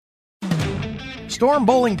Storm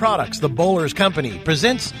Bowling Products, the Bowlers Company,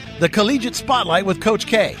 presents the Collegiate Spotlight with Coach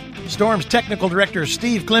K. Storm's technical director,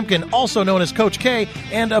 Steve Klimkin, also known as Coach K,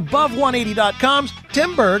 and Above180.com's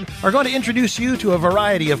Tim Berg are going to introduce you to a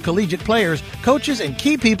variety of collegiate players, coaches, and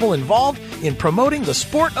key people involved in promoting the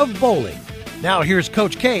sport of bowling. Now here's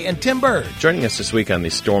Coach K and Tim Berg. Joining us this week on the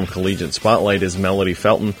Storm Collegiate Spotlight is Melody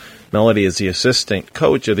Felton. Melody is the assistant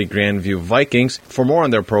coach of the Grandview Vikings. For more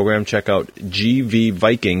on their program, check out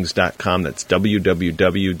gvvikings.com. That's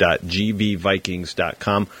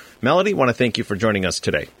www.gvvikings.com. Melody, I want to thank you for joining us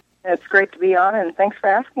today. It's great to be on, and thanks for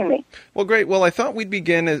asking me. Well, great. Well, I thought we'd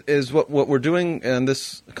begin is what we're doing in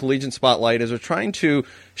this Collegiate Spotlight is we're trying to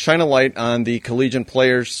shine a light on the collegiate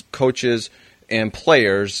players, coaches, and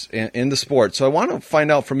players in the sport. So I want to find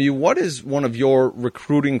out from you, what is one of your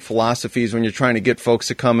recruiting philosophies when you're trying to get folks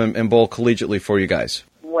to come and bowl collegiately for you guys?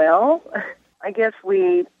 Well, I guess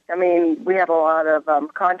we have a lot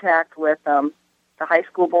of contact with the high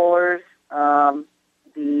school bowlers. We're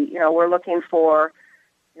looking for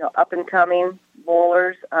up-and-coming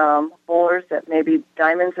bowlers, bowlers that may be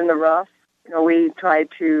diamonds in the rough. We try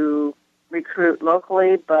to recruit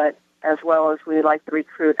locally, but as well as we like to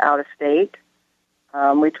recruit out of state.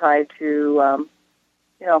 We try to,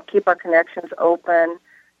 keep our connections open.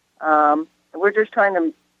 We're just trying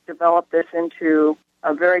to develop this into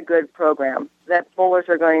a very good program that bowlers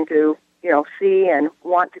are going to, see and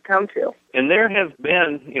want to come to. And there have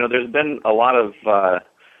been, there's been a lot of, I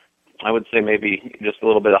would say maybe just a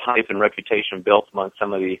little bit of hype and reputation built among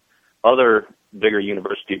some of the other bigger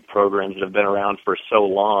university programs that have been around for so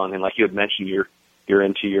long. And like you had mentioned, you're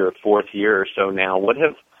into your fourth year or so now. What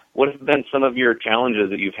have been some of your challenges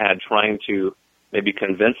that you've had trying to maybe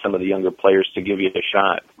convince some of the younger players to give you a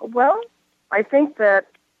shot? Well, I think that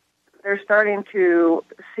they're starting to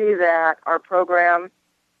see that our program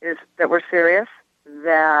is that we're serious,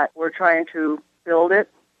 that we're trying to build it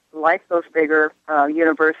like those bigger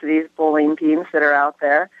universities, bowling teams that are out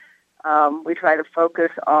there. We try to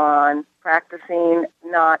focus on practicing,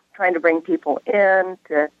 not trying to bring people in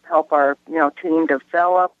to help our team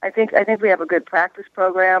develop. I think we have a good practice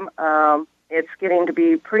program. It's getting to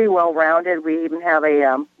be pretty well rounded. We even have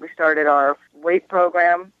we started our weight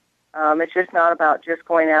program. It's just not about just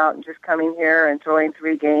going out and just coming here and throwing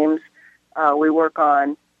 3 games. We work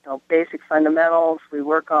on basic fundamentals. We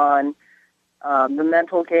work on the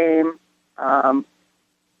mental game.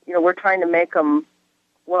 We're trying to make them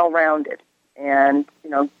well-rounded and,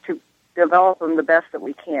 to develop them the best that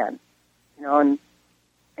we can, and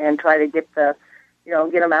try to get get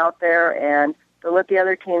them out there and to let the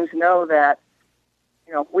other teams know that,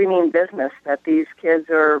 we mean business, that these kids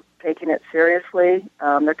are taking it seriously.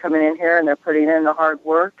 They're coming in here and they're putting in the hard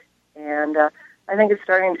work, and I think it's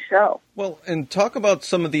starting to show. Well, and talk about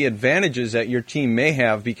some of the advantages that your team may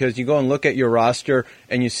have, because you go and look at your roster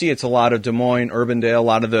and you see it's a lot of Des Moines, Urbandale, a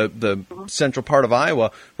lot of the central part of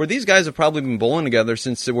Iowa, where these guys have probably been bowling together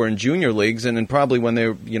since they were in junior leagues and probably when they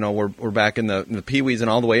were back in the Pee-wees and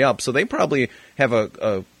all the way up. So they probably have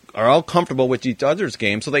are all comfortable with each other's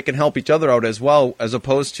game, so they can help each other out as well, as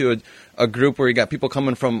opposed to a group where you got people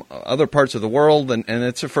coming from other parts of the world, and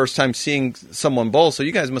it's their first time seeing someone bowl. So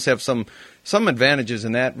you guys must have some advantages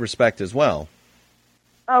in that respect as well.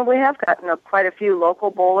 We have gotten quite a few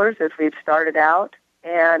local bowlers as we've started out,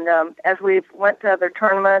 and as we've went to other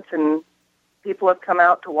tournaments and people have come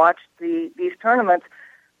out to watch these tournaments,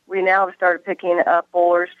 we now have started picking up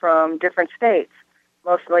bowlers from different states,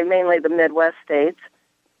 mainly the Midwest states.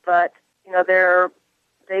 But,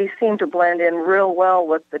 they seem to blend in real well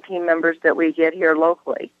with the team members that we get here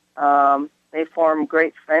locally. They form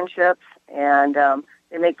great friendships, and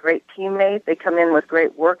they make great teammates. They come in with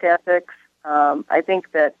great work ethics. I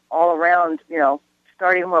think that all around,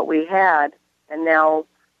 starting what we had and now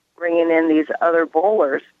bringing in these other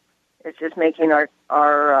bowlers, it's just making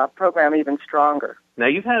our program even stronger. Now,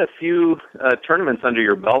 you've had a few tournaments under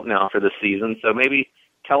your belt now for the season, so maybe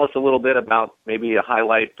tell us a little bit about maybe a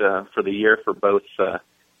highlight for the year for both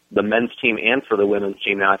the men's team and for the women's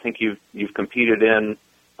team. Now, I think you've competed in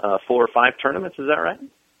 4 or 5 tournaments. Is that right?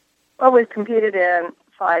 Well, we've competed in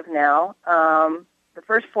 5 now. The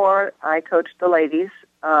first 4, I coached the ladies.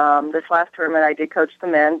 This last tournament, I did coach the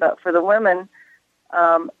men. But for the women,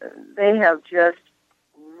 they have just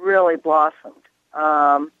really blossomed.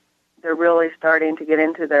 They're really starting to get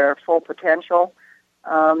into their full potential.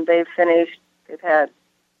 They've had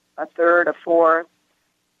a 3rd, a 4th,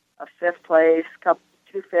 a 5th place,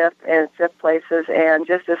 2 5th and 5th places, and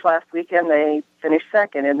just this last weekend they finished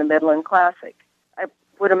 2nd in the Midland Classic. I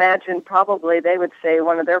would imagine probably they would say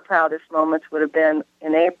one of their proudest moments would have been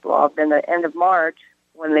in April, been the end of March,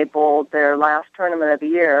 when they bowled their last tournament of the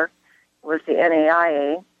year, was the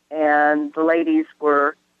NAIA, and the ladies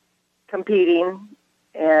were competing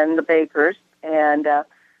in the Bakers, and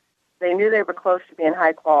they knew they were close to being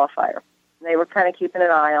high qualifier. They were kind of keeping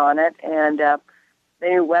an eye on it, and they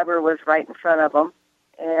knew Weber was right in front of them,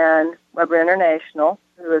 and Weber International,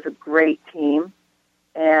 who is a great team,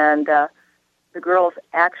 and the girls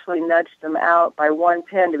actually nudged them out by 1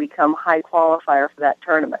 pin to become high qualifier for that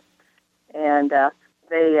tournament. And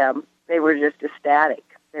they were just ecstatic.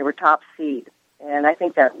 They were top seed. And I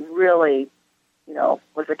think that really,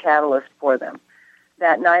 was a catalyst for them.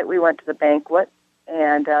 That night we went to the banquet,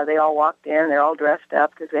 and they all walked in. They're all dressed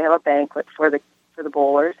up because they have a banquet for the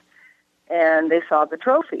bowlers. And they saw the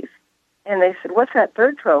trophies. And they said, "What's that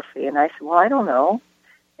third trophy?" And I said, "Well, I don't know."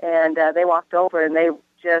 And they walked over, and they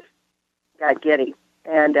just got giddy.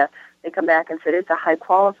 And they come back and said, "It's a high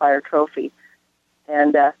qualifier trophy."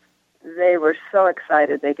 And they were so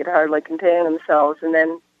excited they could hardly contain themselves. And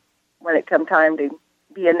then when it come time to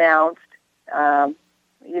be announced,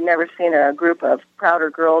 you've never seen a group of prouder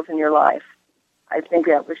girls in your life. I think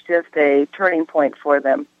that was just a turning point for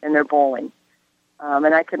them in their bowling.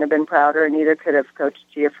 And I couldn't have been prouder, and neither could have Coach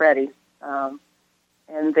Giaffretti.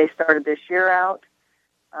 And they started this year out.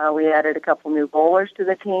 We added a couple new bowlers to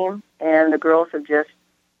the team, and the girls have just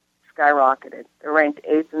skyrocketed. They're ranked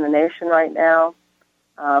 8th in the nation right now.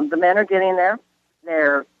 The men are getting there.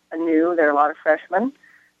 They're new. They're a lot of freshmen.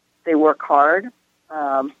 They work hard.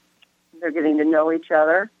 They're getting to know each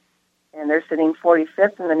other, and they're sitting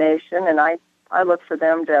 45th in the nation, and I look for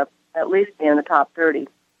them to at least be in the top 30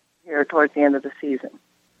 here towards the end of the season.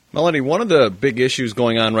 Melody, one of the big issues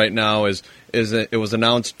going on right now is that it was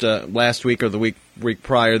announced last week or the week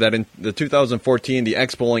prior that in the 2014, the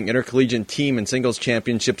X-Bowling Intercollegiate Team and Singles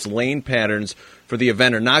Championships lane patterns for the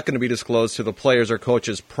event are not going to be disclosed to the players or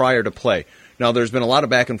coaches prior to play. Now, there's been a lot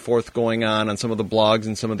of back and forth going on some of the blogs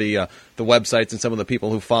and some of the websites and some of the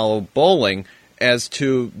people who follow bowling as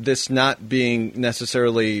to this not being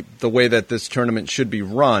necessarily the way that this tournament should be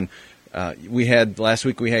run. Last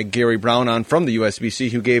week we had Gary Brown on from the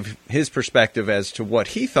USBC who gave his perspective as to what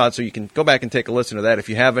he thought, so you can go back and take a listen to that if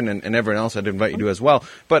you haven't, and everyone else I'd invite you to as well.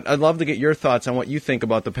 But I'd love to get your thoughts on what you think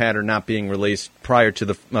about the pattern not being released prior to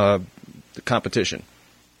the competition.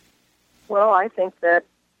 Well, I think that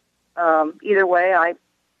either way, I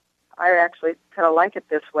actually kind of like it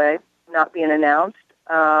this way, not being announced.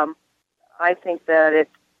 I think that it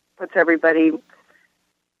puts everybody,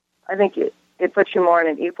 I think it puts you more in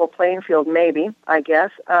an equal playing field, maybe, I guess.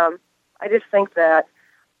 I just think that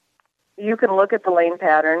you can look at the lane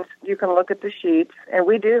patterns, you can look at the sheets, and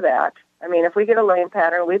we do that. I mean, if we get a lane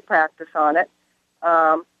pattern, we practice on it.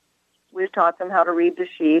 We've taught them how to read the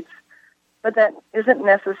sheets, but that isn't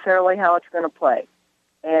necessarily how it's going to play.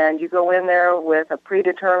 And you go in there with a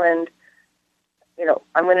predetermined,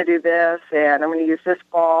 I'm going to do this, and I'm going to use this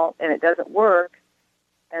ball, and it doesn't work,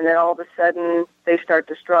 and then all of a sudden they start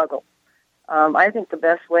to struggle. I think the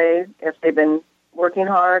best way, if they've been working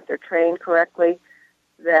hard, they're trained correctly,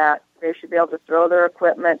 that they should be able to throw their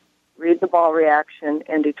equipment, read the ball reaction,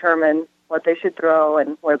 and determine what they should throw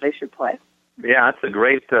and where they should play. Yeah, that's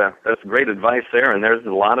great advice there. And there's a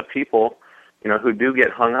lot of people, who do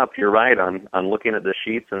get hung up. You're right on looking at the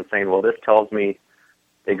sheets and saying, well, this tells me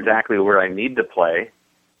exactly where I need to play,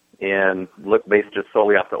 and look based just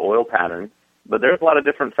solely off the oil pattern. But there's a lot of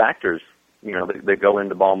different factors that go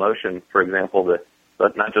into ball motion. For example,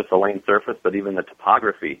 but not just the lane surface, but even the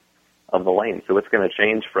topography of the lane. So it's going to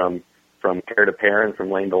change from pair to pair and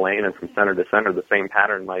from lane to lane and from center to center. The same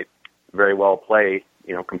pattern might very well play,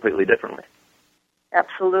 completely differently.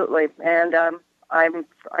 Absolutely. And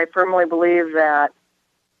I firmly believe that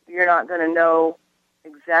you're not going to know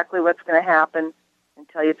exactly what's going to happen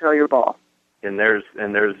until you throw your ball. And there's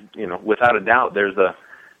without a doubt,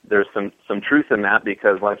 there's some truth in that,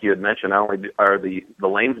 because like you had mentioned, not only are the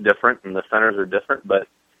lanes different and the centers are different, but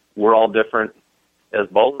we're all different as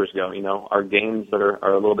bowlers go. Our games are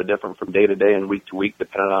a little bit different from day to day and week to week,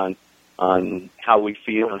 depending on how we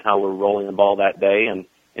feel and how we're rolling the ball that day, and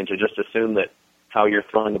to just assume that how you're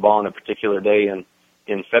throwing the ball on a particular day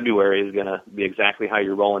in February is going to be exactly how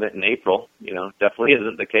you're rolling it in April, definitely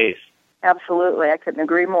isn't the case. Absolutely. I couldn't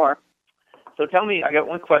agree more. So tell me, I got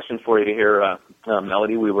one question for you here,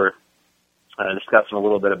 Melody. We were discussing a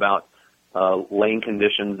little bit about lane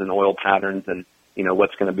conditions and oil patterns and,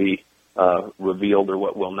 what's going to be revealed or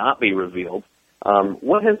what will not be revealed.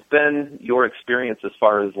 What has been your experience as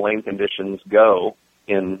far as lane conditions go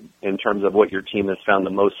in terms of what your team has found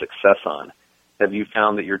the most success on? Have you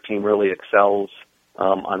found that your team really excels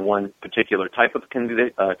on one particular type of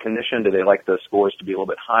condition? Do they like the scores to be a little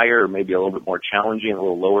bit higher or maybe a little bit more challenging, a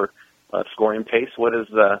little lower scoring pace? What is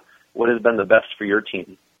what has been the best for your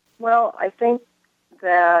team? Well, I think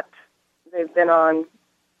that they've been on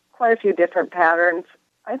quite a few different patterns.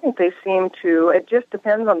 I think they seem to, it just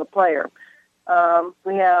depends on the player.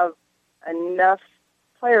 We have enough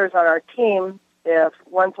players on our team. If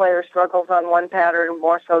one player struggles on one pattern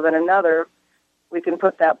more so than another, we can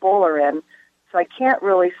put that bowler in. So I can't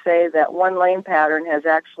really say that one lane pattern has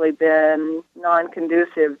actually been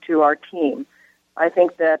non-conducive to our team. I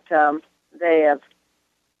think that they have,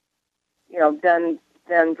 done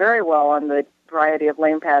very well on the variety of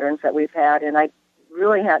lane patterns that we've had, and I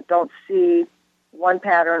really don't see one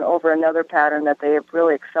pattern over another pattern that they have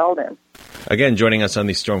really excelled in. Again, joining us on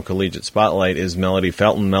the Storm Collegiate Spotlight is Melody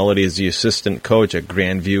Felton. Melody is the assistant coach at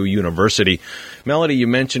Grandview University. Melody, you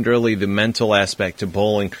mentioned earlier the mental aspect to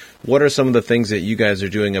bowling. What are some of the things that you guys are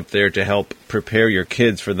doing up there to help prepare your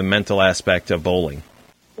kids for the mental aspect of bowling?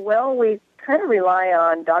 Well, we kind of rely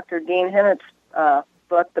on Dr. Dean Hinnett's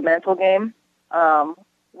book, The Mental Game.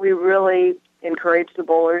 We really encourage the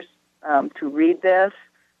bowlers to read this.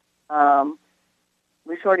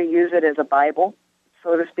 We sort of use it as a Bible,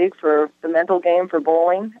 so to speak, for the mental game for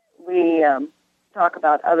bowling. We talk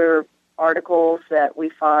about other articles that we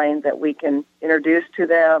find that we can introduce to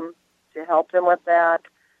them to help them with that,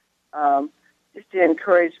 just to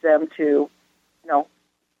encourage them to,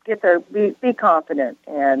 be confident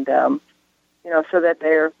and, so that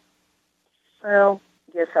they're,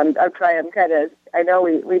 I know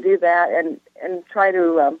we do that and try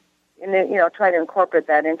to, try to incorporate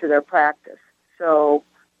that into their practice so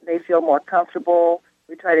they feel more comfortable.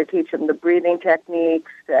 We try to teach them the breathing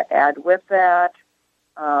techniques to add with that.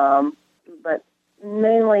 But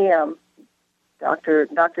mainly,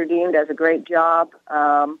 Dr. Dean does a great job,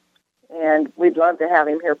 and we'd love to have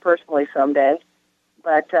him here personally someday.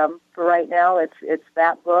 But for right now, it's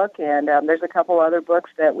that book, and there's a couple other books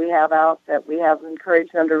that we have out that we have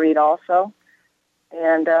encouraged them to read also.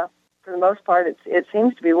 And for the most part, it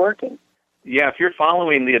seems to be working. Yeah, if you're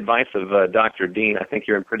following the advice of Dr. Dean, I think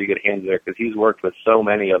you're in pretty good hands there because he's worked with so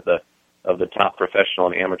many of the top professional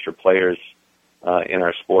and amateur players in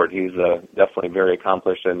our sport. He's definitely very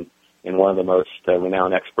accomplished and one of the most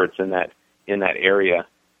renowned experts in that area.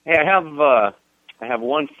 Hey, I have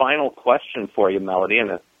one final question for you, Melody,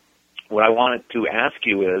 and what I wanted to ask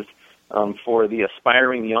you is for the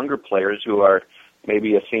aspiring younger players who are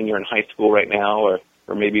maybe a senior in high school right now or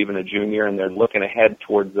maybe even a junior and they're looking ahead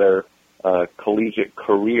towards their collegiate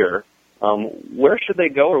career, where should they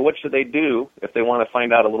go or what should they do if they want to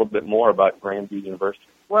find out a little bit more about Grandview University?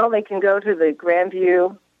 Well, they can go to the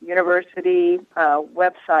Grandview University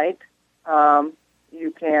website.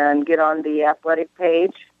 You can get on the athletic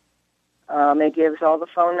page. It gives all the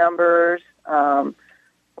phone numbers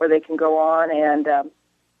where they can go on and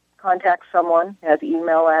contact someone. It has an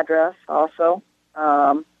email address also.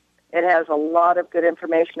 It has a lot of good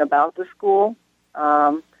information about the school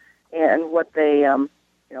and what they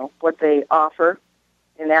offer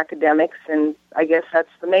in academics. And I guess that's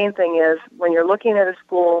the main thing is when you're looking at a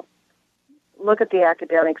school, look at the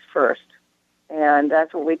academics first. And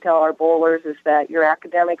that's what we tell our bowlers is that your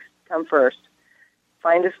academics come first.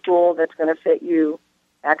 Find a school that's going to fit you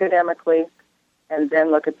academically, and then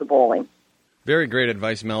look at the bowling. Very great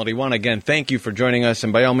advice, Melody. One, again, thank you for joining us.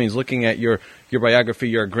 And by all means, looking at your biography,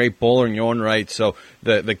 you're a great bowler in your own right. So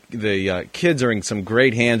the kids are in some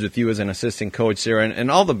great hands with you as an assistant coach there.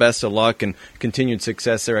 And all the best of luck and continued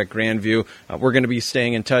success there at Grandview. We're going to be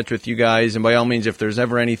staying in touch with you guys. And by all means, if there's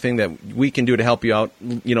ever anything that we can do to help you out,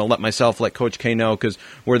 let Coach K know, because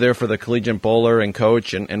we're there for the collegiate bowler and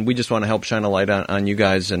coach. And we just want to help shine a light on you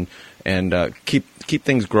guys and keep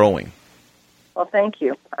things growing. Well, thank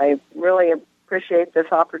you. I really appreciate this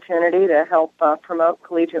opportunity to help promote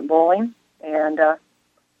collegiate bowling, and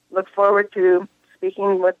look forward to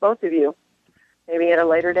speaking with both of you, maybe at a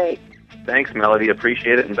later date. Thanks, Melody.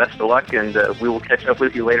 Appreciate it, and best of luck, and we will catch up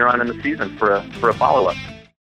with you later on in the season for a follow-up.